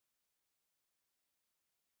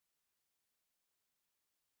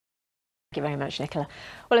Thank you very much, Nicola.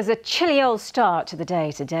 Well, it's a chilly old start to the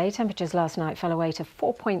day today. Temperatures last night fell away to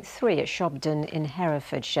 4.3 at Shobden in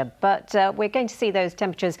Herefordshire. But we're going to see those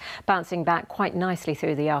temperatures bouncing back quite nicely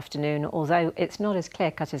through the afternoon, although it's not as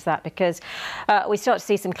clear-cut as that because we start to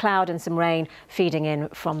see some cloud and some rain feeding in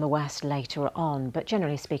from the west later on. But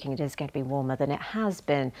generally speaking, it is going to be warmer than it has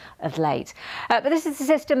been of late. But this is the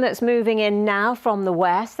system that's moving in now from the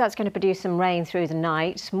west. That's going to produce some rain through the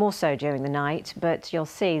night, more so during the night. But you'll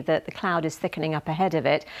see that the cloud is thickening up ahead of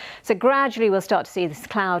it. So gradually we'll start to see this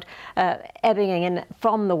cloud ebbing in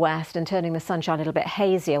from the west and turning the sunshine a little bit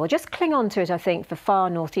hazier. We'll just cling on to it, I think, for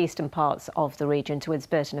far northeastern parts of the region towards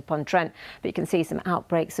Burton-upon-Trent. But you can see some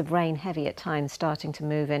outbreaks of rain, heavy at times, starting to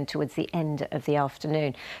move in towards the end of the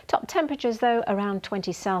afternoon. Top temperatures, though, around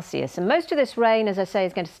 20 Celsius. And most of this rain, as I say,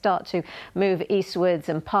 is going to start to move eastwards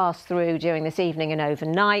and pass through during this evening and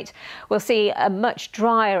overnight. We'll see a much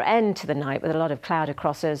drier end to the night with a lot of cloud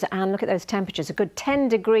across us. And look at those temperatures, a good 10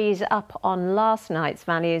 degrees up on last night's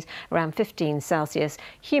values, around 15 Celsius,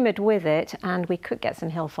 humid with it, and we could get some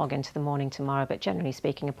hill fog into the morning tomorrow. But generally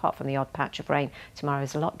speaking, apart from the odd patch of rain, tomorrow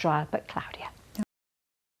is a lot drier but cloudier.